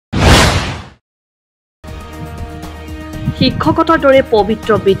শিক্ষকতাৰ দৰে পবিত্ৰ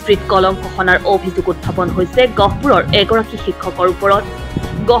বৃত্তিত কলংক সনাৰ অভিযোগ উত্থাপন হৈছে গহপুৰৰ এগৰাকী শিক্ষকৰ ওপৰত।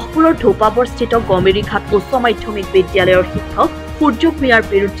 গহপুৰৰ ধোপাবৰস্থিত গমেৰীঘাট উচ্চ মাধ্যমিক বিদ্যালয়ৰ শিক্ষক সূৰ্য ভূঞাৰ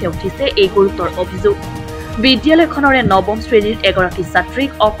বিৰুদ্ধে উঠিছে এই গুৰুতৰ অভিযোগ। বিদ্যালয়খনৰে নৱম শ্ৰেণীৰ এগৰাকী ছাত্ৰীক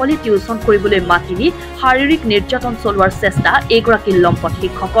অকলে টিউচন কৰিবলৈ মাতি নি শাৰীৰিক নিৰ্যাতন চলোৱাৰ চেষ্টা এইগৰাকী লম্পট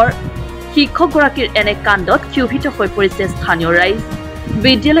শিক্ষকৰ। শিক্ষকগৰাকীৰ এনে কাণ্ডত ক্ষোভিত হৈ পৰিছে স্থানীয় ৰাইজ।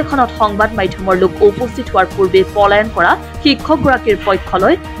 বিদ্যালয়খনত সংবাদ মাধ্যমৰ লোক উপস্থিত হোৱাৰ পূৰ্বে পলায়ন কৰা শিক্ষকগৰাকীৰ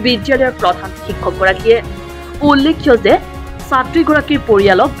পক্ষলৈ বিদ্যালয়ৰ প্ৰধান শিক্ষকগৰাকীয়ে উল্লেখ্য যে ছাত্ৰীগৰাকীৰ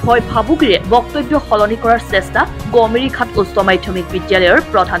পৰিয়ালক ভয় ভাবুকিৰে বক্তব্য সলনি কৰাৰ চেষ্টা গমেৰীঘাট উচ্চ মাধ্যমিক বিদ্যালয়ৰ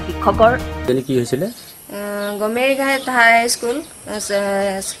প্ৰধান শিক্ষকৰ। কি হৈছিলে? গমেৰীঘাট হাই স্কুল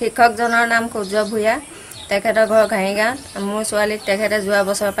শিক্ষকজনৰ নাম সূৰ্য ভূঞা, তেখেতৰ ঘৰ ঘাঁহিগাঁৱত। মোৰ ছোৱালীক তেখেতে যোৱা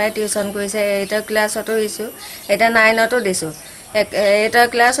বছৰৰ পৰাই টিউচন কৰিছে। 8ৰ ক্লাছতো দিছোঁ, এতিয়া 9তো দিছোঁ। 8ৰ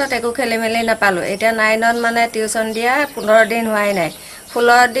ক্লাছত একো খেলি মেলি নাপালোঁ। এতিয়া 9ত মানে টিউচন দিয়া 15 দিন হোৱাই নাই।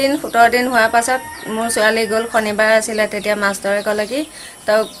 17 দিন হোৱাৰ পাছত মোৰ ছোৱালী গ'ল, শনিবাৰ আছিলে। তেতিয়া মাষ্টৰে ক'লে কি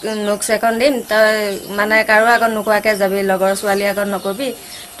তই নোটছ এখন দিম, তই মানে কাৰো আগত নোকোৱাকৈ যাবি, লগৰ ছোৱালীৰ আগত নকবি,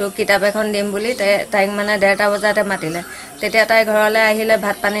 তোক কিতাপ এখন দিম বুলি তাইক মানে 1:30 বজাতে মাতিলে। তেতিয়া তাই ঘৰলৈ আহিলে,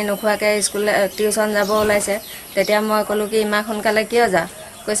 ভাত পানী নোখোৱাকৈ স্কুললৈ টিউচন যাব ওলাইছে। তেতিয়া মই ক'লোঁ কি ইমান সোনকালে কিয় যা?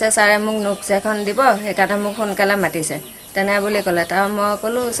 কৈছে ছাৰে মোক নোটছ এখন দিব, সেইকাৰণে মোক সোনকালে মাতিছে তেনে বুলি ক'লে। তাৰ মই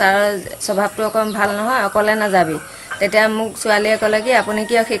ক'লোঁ ছাৰৰ স্বভাৱটো অকণ ভাল নহয়, অকলে নাযাবি। তেতিয়া মোক ছোৱালীয়ে ক'লে কি আপুনি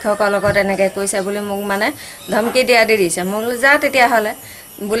কিয় শিক্ষকৰ লগত এনেকৈ কৈছে বুলি মোক মানে ধমকি দি দিছে। মই বোলো যা তেতিয়াহ'লে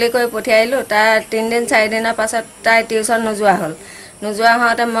বুলি কৈ পঠিয়াইলোঁ। তাৰ 3 দিন 4 দিনৰ পাছত তাই টিউচন নোযোৱা হ'ল। নোযোৱা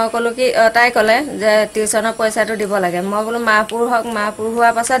হওঁতে মই ক'লোঁ কি তাই ক'লে যে টিউচনৰ পইচাটো দিব লাগে। মই বোলো মাহপুৰ হওক, মাহপুৰ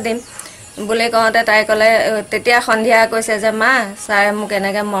হোৱাৰ পাছত দিম বুলি কওঁতে তাই ক'লে, তেতিয়া সন্ধিয়া কৈছে যে মা ছাৰে মোক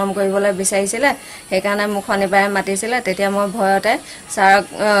এনেকৈ মৰম কৰিবলৈ বিচাৰিছিলে, সেইকাৰণে মোক শনিবাৰে মাতিছিলে। তেতিয়া মই ভয়তে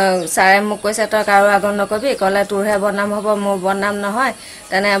ছাৰে মোক কৈছে তই কাৰো আগত নকবি, ক'লে তোৰহে বদনাম হ'ব, মোৰ বদনাম নহয়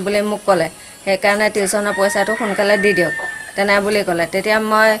তেনে বুলি মোক ক'লে। সেইকাৰণে টিউচনৰ পইচাটো সোনকালে দি দিয়ক তেনে বুলি ক'লে। তেতিয়া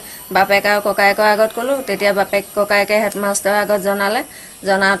মই বাপেক আৰু ককায়েকৰ আগত ক'লোঁ। তেতিয়া বাপেক ককায়েকে হেডমাষ্টাৰৰ আগত জনালে।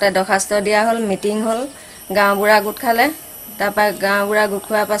 জনাওঁতে দৰ্খাস্ত দিয়া হ'ল, মিটিং হ'ল, গাঁওবুঢ়া গোট খালে। তাৰপৰা গাঁওবুঢ়া গোট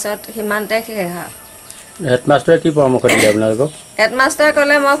খোৱাৰ পাছত সিমানতে শেষ হ'ল। হেডমাষ্টাৰে কি পৰামৰ্শ দিলে আপোনালোকক? হেডমাষ্টাৰে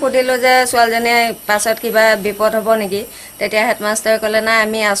ক'লে, মই সুধিলোঁ যে ছোৱালীজনীয়ে পাছত কিবা বিপদ হ'ব নেকি? তেতিয়া হেডমাষ্টাৰে ক'লে নাই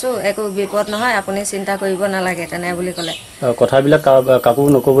আমি আছোঁ, একো বিপদ নহয়, আপুনি চিন্তা কৰিব নালাগে তেনে বুলি ক'লে। কথাবিলাক কাকো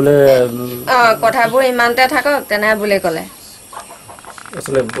নক'বলৈ কথাবোৰ ইমানতে থাকক তেনে বুলি ক'লে।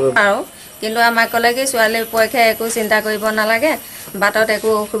 আৰু কিন্তু আমাক ক'লে কি ছোৱালীৰ পক্ষে একো চিন্তা কৰিব নালাগে, বাটত একো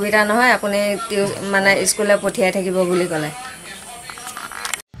অসুবিধা নহয়, আপুনি মানে স্কুললৈ পঠিয়াই থাকিব বুলি ক'লে।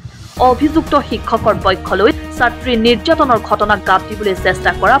 অভিযুক্ত শিক্ষকৰ পক্ষলৈ ছাত্ৰী নিৰ্যাতনৰ ঘটনাক গাপ দিবলৈ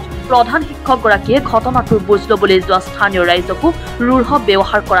চেষ্টা কৰা প্ৰধান শিক্ষকগৰাকীয়ে ঘটনাটোৰ বুজ ল'বলৈ যোৱা স্থানীয় ৰাইজকো ৰুঢ়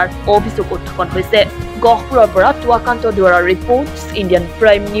ব্যৱহাৰ কৰাৰ অভিযোগ উত্থাপন হৈছে। গহপুৰৰ পৰা তুৱাকান্ত দুৱাৰাৰ report, Indian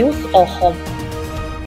prime news Assam.